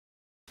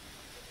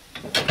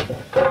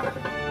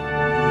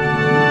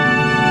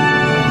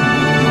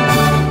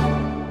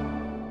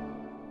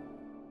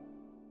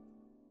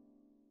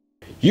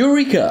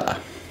Eureka!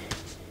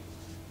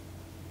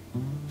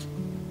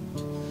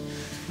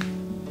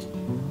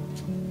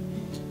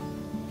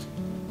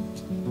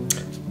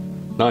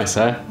 Nice,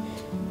 eh?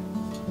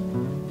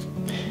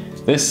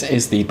 This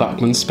is the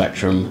Bachmann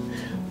Spectrum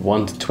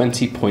 1 to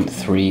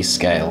 20.3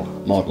 scale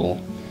model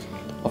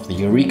of the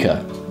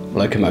Eureka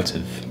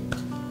locomotive.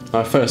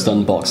 I first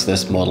unboxed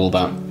this model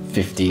about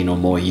 15 or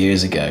more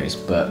years ago,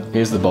 but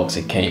here's the box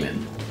it came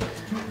in.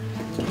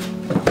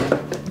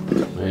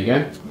 There you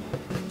go.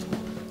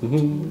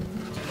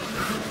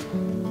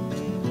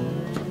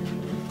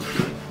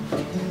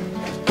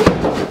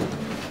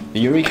 The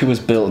Eureka was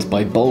built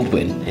by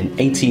Baldwin in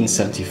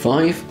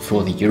 1875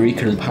 for the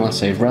Eureka and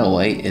Palisade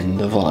Railway in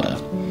Nevada.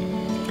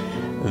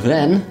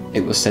 Then it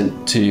was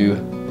sent to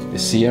the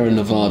Sierra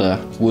Nevada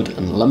Wood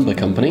and Lumber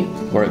Company,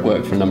 where it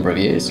worked for a number of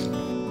years.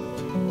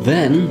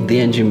 Then the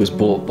engine was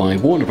bought by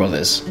Warner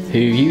Brothers, who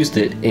used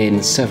it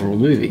in several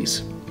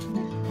movies.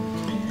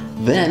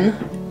 Then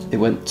it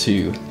went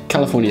to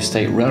California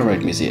State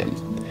Railroad Museum,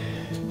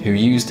 who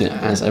used it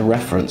as a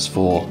reference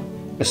for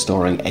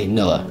restoring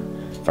another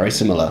very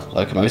similar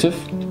locomotive.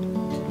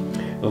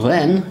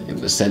 Then it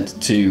was sent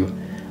to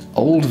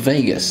Old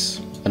Vegas,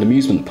 an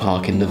amusement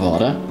park in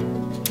Nevada,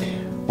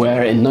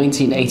 where in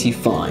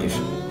 1985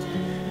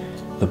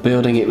 the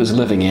building it was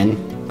living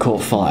in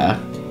caught fire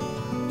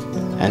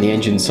and the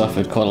engine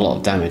suffered quite a lot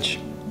of damage.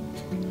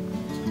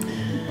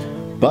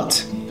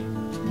 But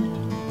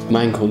a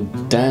man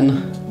called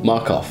Dan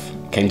Markoff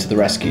came to the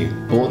rescue,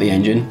 bought the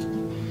engine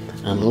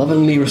and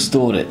lovingly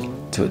restored it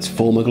to its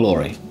former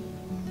glory.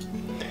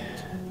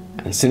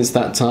 And since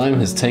that time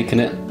has taken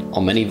it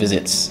on many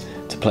visits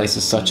to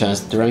places such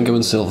as Durango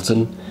and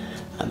Silverton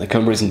and the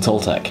Cumbries and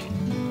Toltec.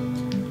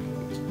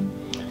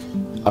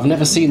 I've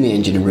never seen the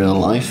engine in real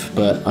life,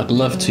 but I'd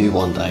love to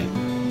one day.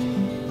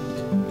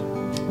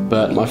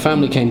 But my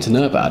family came to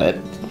know about it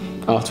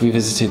after we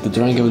visited the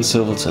Durango and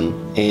Silverton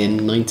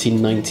in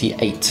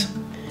 1998.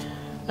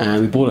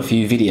 And we bought a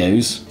few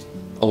videos,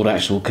 old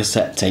actual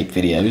cassette tape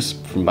videos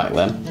from back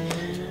then.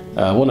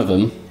 One of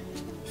them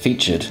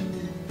featured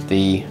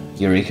the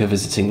Eureka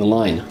visiting the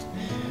line,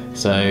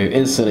 so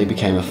instantly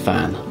became a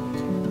fan.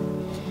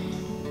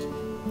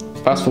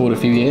 Fast forward a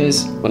few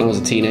years, when I was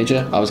a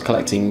teenager, I was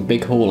collecting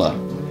big hauler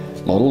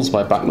models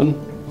by Bachmann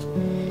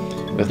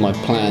with my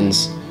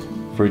plans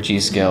for a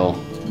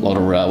G-scale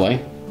model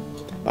railway.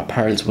 My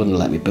parents wouldn't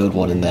let me build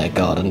one in their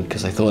garden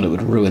because they thought it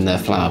would ruin their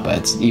flower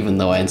beds, even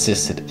though I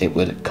insisted it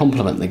would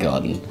complement the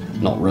garden,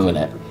 not ruin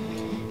it.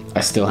 I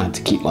still had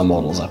to keep my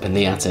models up in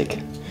the attic.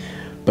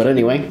 But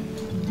anyway,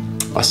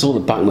 I saw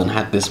that Bachmann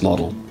had this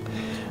model,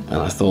 and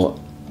I thought,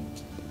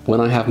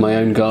 when I have my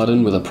own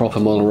garden with a proper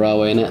model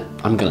railway in it,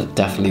 I'm going to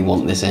definitely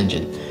want this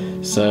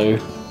engine. So,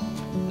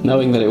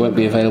 knowing that it won't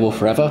be available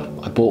forever,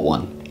 I bought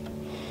one.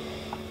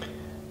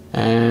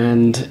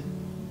 And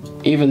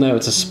even though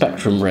it's a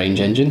Spectrum range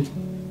engine,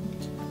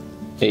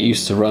 it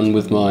used to run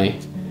with my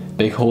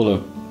big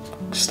hauler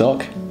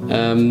stock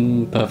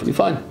perfectly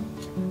fine.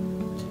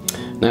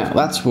 Now,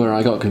 that's where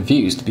I got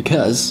confused,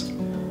 because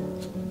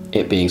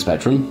it being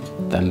Spectrum,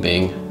 them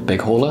being big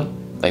hauler,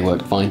 they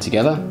worked fine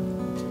together.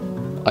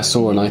 I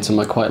saw an item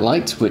I quite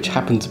liked, which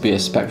happened to be a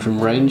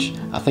Spectrum range.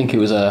 I think it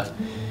was a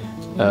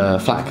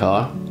flat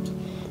car.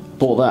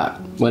 Bought that.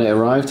 When it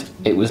arrived,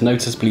 it was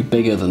noticeably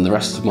bigger than the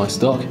rest of my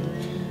stock,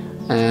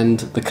 and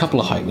the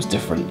coupler height was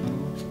different,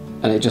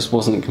 and it just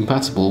wasn't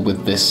compatible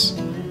with this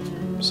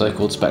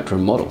so-called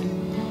Spectrum model.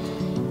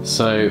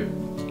 So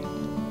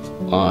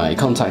I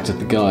contacted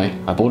the guy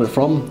I bought it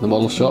from, the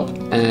model shop,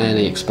 and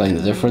he explained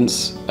the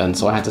difference, and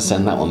so I had to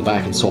send that one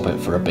back and swap it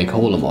for a big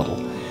hauler model.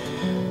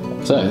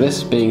 So,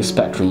 this being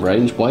Spectrum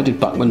range, why did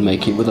Bachmann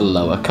make it with a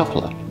lower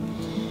coupler?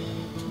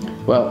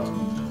 Well,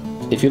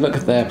 if you look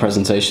at their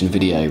presentation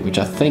video, which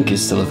I think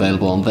is still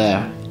available on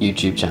their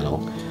YouTube channel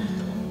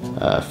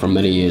from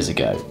many years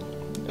ago,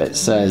 it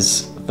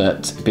says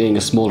that being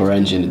a smaller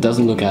engine, it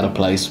doesn't look out of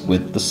place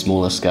with the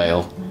smaller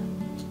scale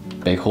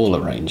big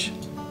hauler range.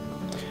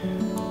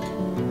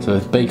 So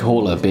with big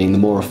hauler being the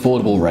more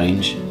affordable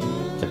range,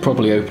 they're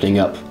probably opening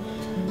up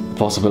the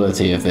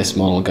possibility of this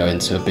model going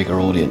to a bigger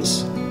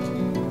audience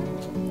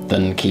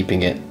than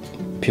keeping it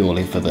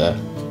purely for the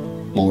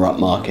more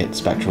upmarket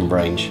Spectrum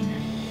range.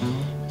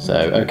 So,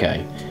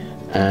 okay.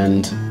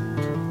 And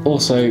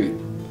also,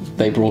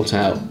 they brought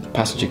out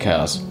passenger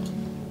cars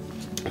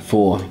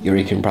for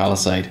Eureka and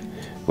Palisade,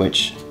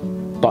 which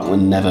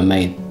Bachmann never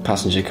made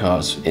passenger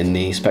cars in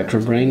the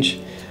Spectrum range,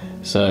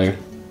 so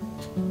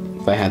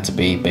they had to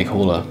be big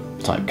hauler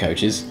type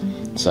coaches.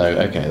 So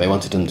okay, they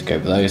wanted them to go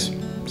with those,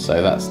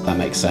 so that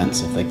makes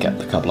sense if they kept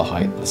the coupler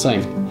height the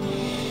same.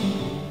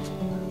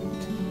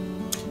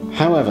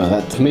 However,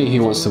 that to me,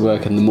 who wants to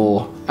work in the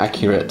more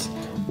accurate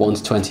 1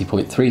 to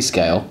 20.3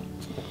 scale,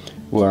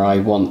 where I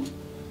want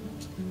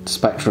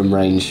Spectrum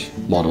range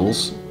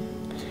models,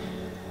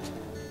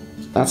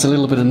 that's a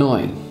little bit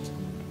annoying.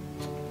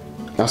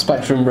 Now,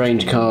 Spectrum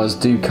range cars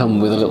do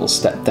come with a little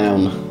step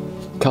down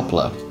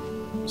coupler,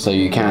 so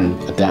you can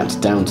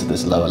adapt down to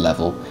this lower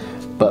level,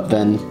 but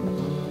then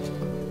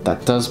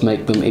that does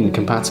make them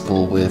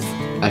incompatible with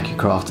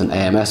AccuCraft and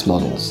AMS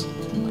models.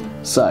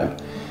 So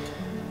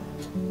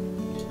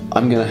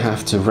I'm going to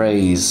have to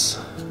raise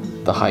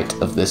the height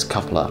of this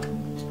coupler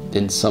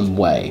in some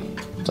way,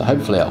 so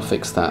hopefully I'll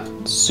fix that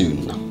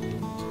soon,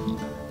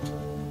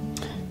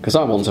 because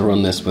I want to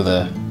run this with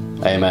a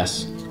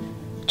AMS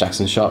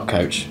Jackson Sharp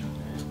coach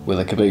with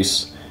a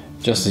caboose,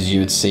 just as you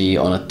would see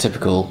on a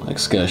typical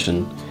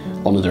excursion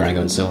on the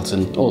Durango and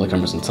Silverton or the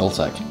Cumberland and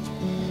Toltec.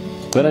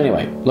 But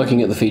anyway,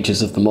 looking at the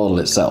features of the model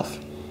itself,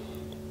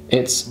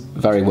 it's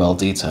very well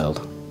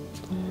detailed.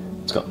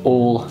 It's got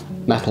all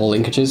metal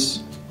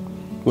linkages,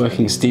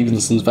 working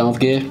Stephenson's valve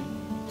gear.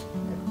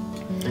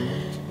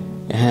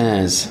 It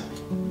has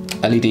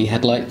LED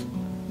headlight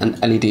and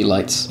LED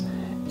lights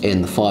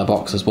in the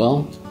firebox as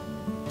well.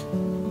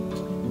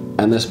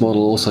 And this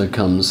model also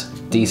comes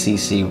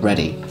DCC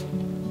ready,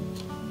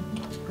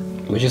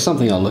 which is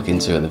something I'll look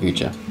into in the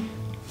future.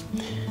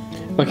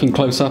 Looking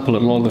close up at a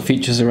lot of the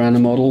features around the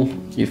model,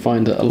 you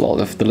find that a lot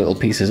of the little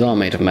pieces are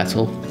made of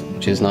metal,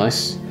 which is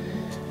nice,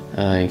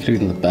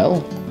 including the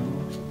bell.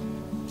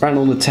 Around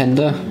on the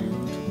tender,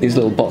 these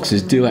little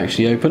boxes do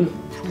actually open,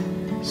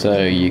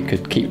 so you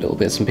could keep little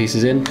bits and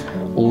pieces in,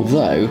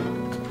 although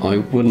I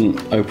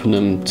wouldn't open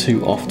them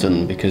too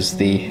often because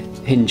the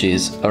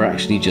hinges are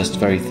actually just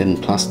very thin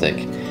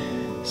plastic,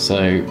 so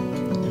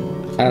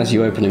as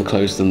you open and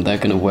close them they're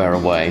going to wear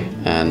away,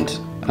 and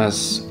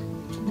as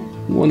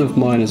one of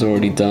mine has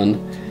already done,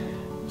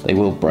 they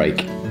will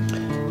break.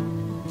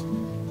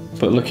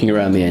 But looking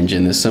around the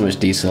engine, there's so much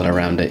detail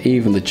around it,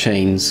 even the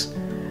chains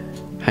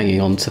hanging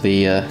onto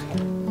the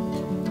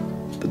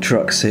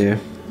trucks here.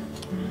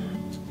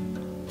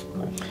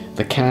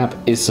 The cab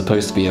is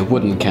supposed to be a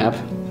wooden cab,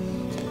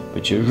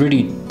 which it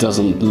really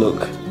doesn't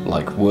look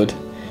like wood.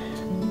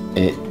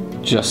 It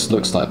just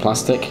looks like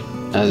plastic,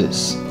 as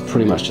it's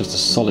pretty much just a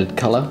solid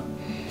colour.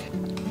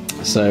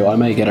 So I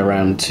may get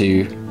around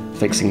to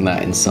fixing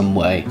that in some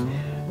way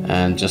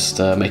and just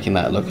making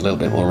that look a little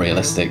bit more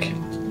realistic.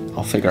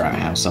 I'll figure out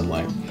how some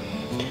way.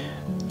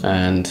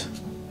 And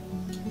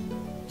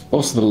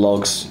also the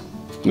logs,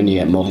 when you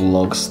get model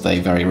logs, they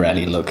very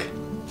rarely look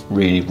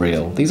really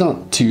real. These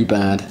aren't too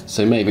bad,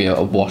 so maybe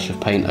a wash of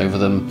paint over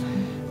them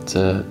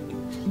to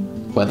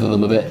weather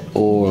them a bit,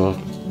 or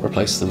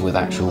replace them with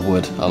actual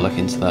wood. I'll look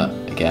into that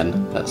again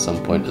at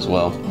some point as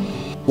well.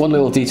 One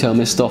little detail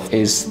missed off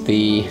is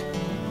the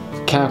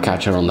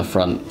cowcatcher on the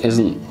front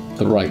isn't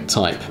the right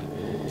type.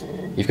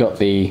 You've got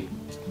the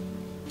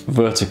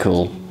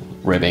vertical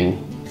ribbing,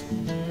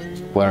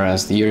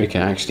 whereas the EUREKA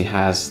actually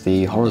has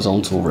the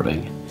horizontal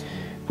ribbing,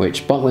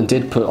 which Bachmann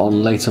did put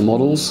on later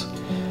models,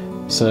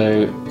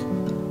 so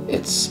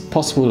it's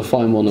possible to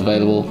find one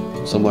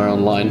available somewhere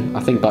online.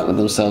 I think Bachmann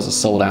themselves are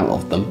sold out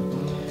of them,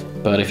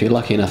 but if you're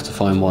lucky enough to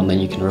find one, then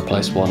you can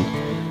replace one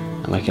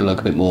and make it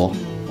look a bit more,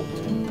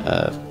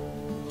 a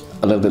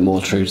little bit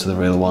more true to the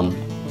real one.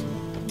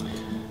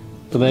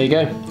 But there you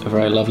go, a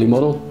very lovely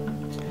model.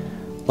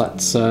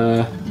 Let's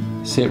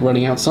see it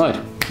running outside.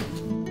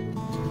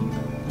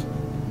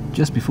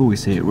 Just before we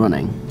see it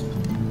running,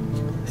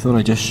 I thought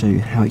I'd just show you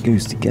how it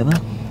goes together.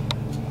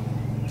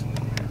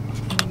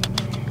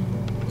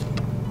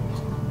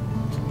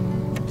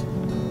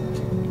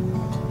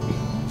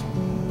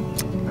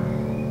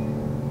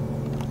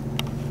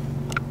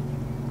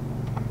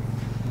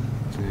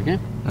 There we go.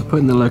 Now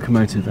putting the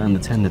locomotive and the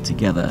tender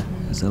together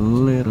is a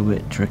little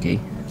bit tricky,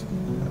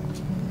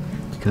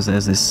 because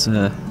there's this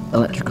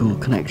electrical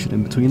connection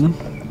in between them.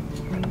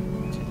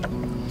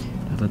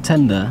 Now, the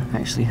tender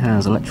actually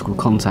has electrical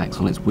contacts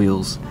on its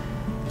wheels,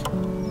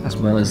 as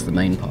well as the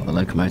main part of the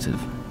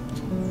locomotive.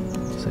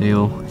 So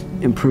you'll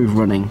improve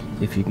running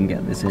if you can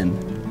get this in.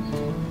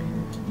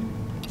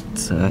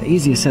 It's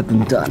easier said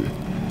than done.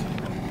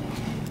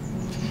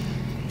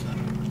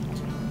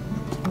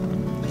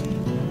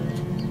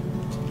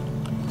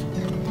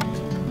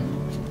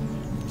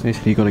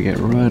 Basically you've got to get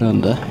right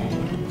under.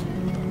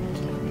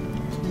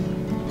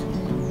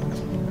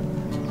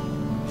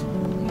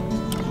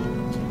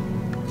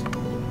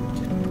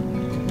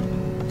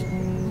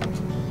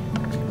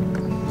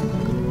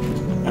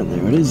 And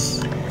there it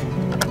is.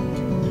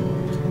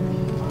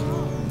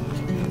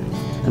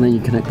 And then you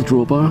connect the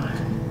drawbar.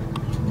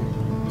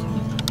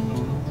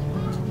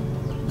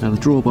 Now the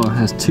drawbar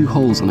has two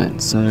holes on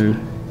it, so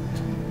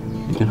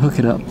you can hook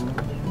it up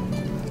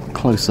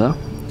closer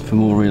for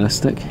more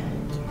realistic,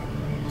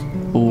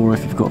 or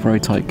if you've got very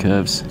tight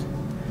curves,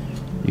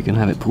 you can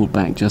have it pulled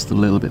back just a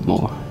little bit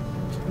more.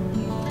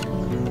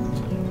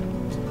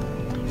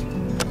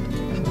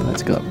 So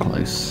let's go up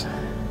close.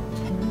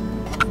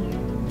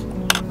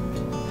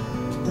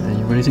 And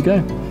you're ready to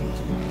go.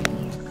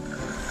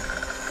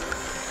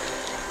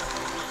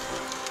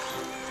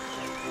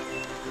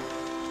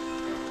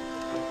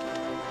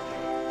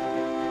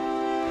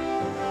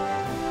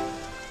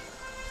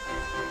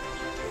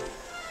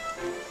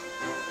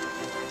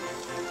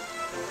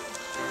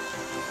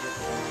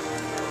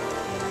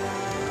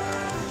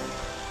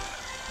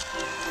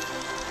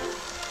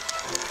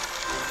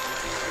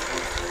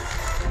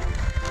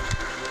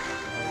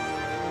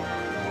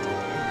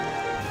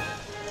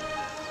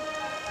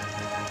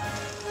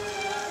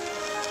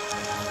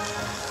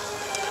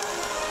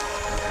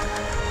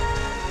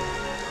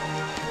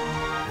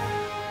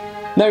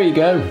 There you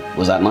go.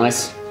 Was that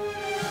nice?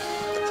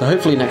 So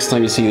hopefully next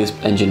time you see this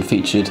engine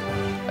featured,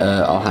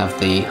 I'll have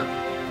the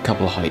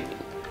couple height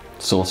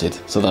sorted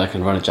so that I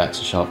can run a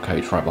Jackson Sharp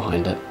coach right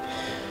behind it.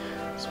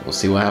 So we'll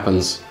see what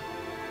happens.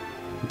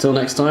 Until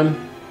next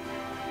time,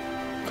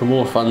 for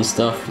more fun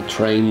stuff with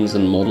trains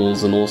and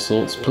models and all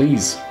sorts,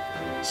 please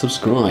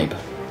subscribe.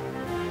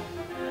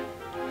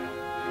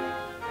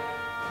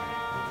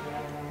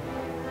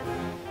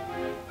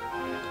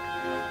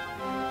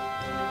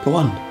 Go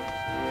on.